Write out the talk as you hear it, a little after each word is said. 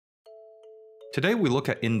Today we look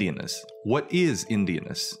at Endianness. What is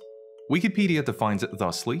Endianness? Wikipedia defines it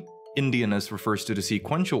thusly: Endianness refers to the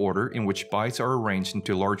sequential order in which bytes are arranged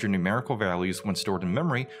into larger numerical values when stored in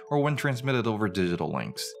memory or when transmitted over digital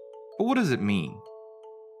links. But what does it mean?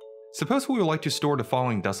 Suppose we would like to store the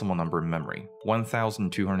following decimal number in memory,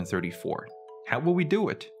 1234. How will we do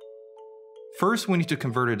it? First, we need to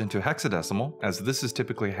convert it into hexadecimal, as this is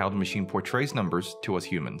typically how the machine portrays numbers to us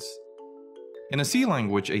humans. In a C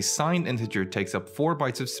language, a signed integer takes up 4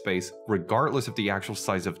 bytes of space regardless of the actual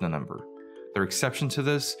size of the number. There are exceptions to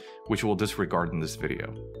this, which we'll disregard in this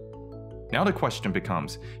video. Now the question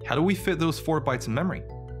becomes, how do we fit those 4 bytes in memory?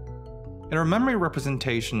 In our memory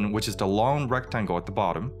representation, which is the long rectangle at the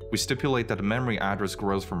bottom, we stipulate that the memory address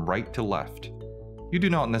grows from right to left. You do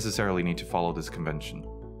not necessarily need to follow this convention.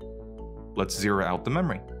 Let's zero out the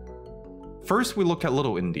memory. First, we look at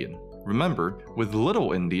little endian. Remember, with little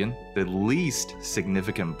endian, the least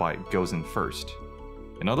significant byte goes in first.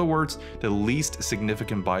 In other words, the least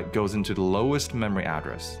significant byte goes into the lowest memory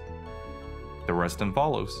address. The rest then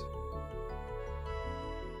follows.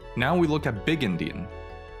 Now we look at big endian.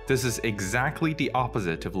 This is exactly the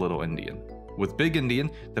opposite of little endian. With big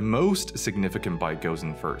endian, the most significant byte goes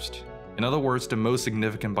in first. In other words, the most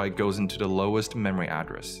significant byte goes into the lowest memory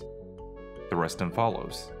address. The rest then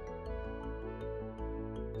follows.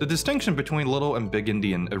 The distinction between little and big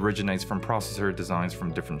endian originates from processor designs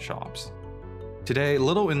from different shops. Today,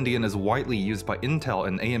 little endian is widely used by Intel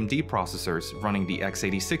and AMD processors running the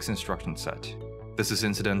x86 instruction set. This is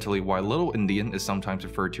incidentally why little endian is sometimes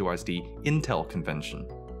referred to as the Intel convention.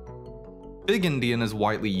 Big endian is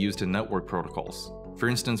widely used in network protocols. For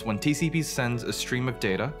instance, when TCP sends a stream of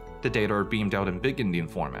data, the data are beamed out in big endian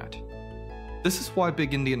format. This is why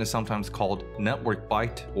big endian is sometimes called network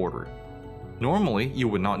byte order. Normally, you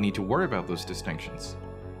would not need to worry about those distinctions.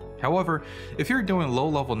 However, if you're doing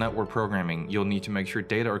low-level network programming, you'll need to make sure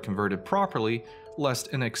data are converted properly, lest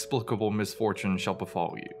inexplicable misfortune shall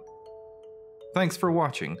befall you. Thanks for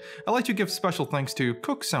watching. I'd like to give special thanks to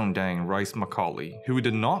Cook Soundang Rice Macaulay, who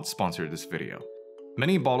did not sponsor this video.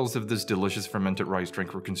 Many bottles of this delicious fermented rice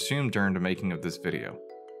drink were consumed during the making of this video.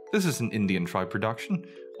 This is an Endian tribe production,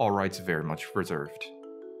 all rights very much reserved.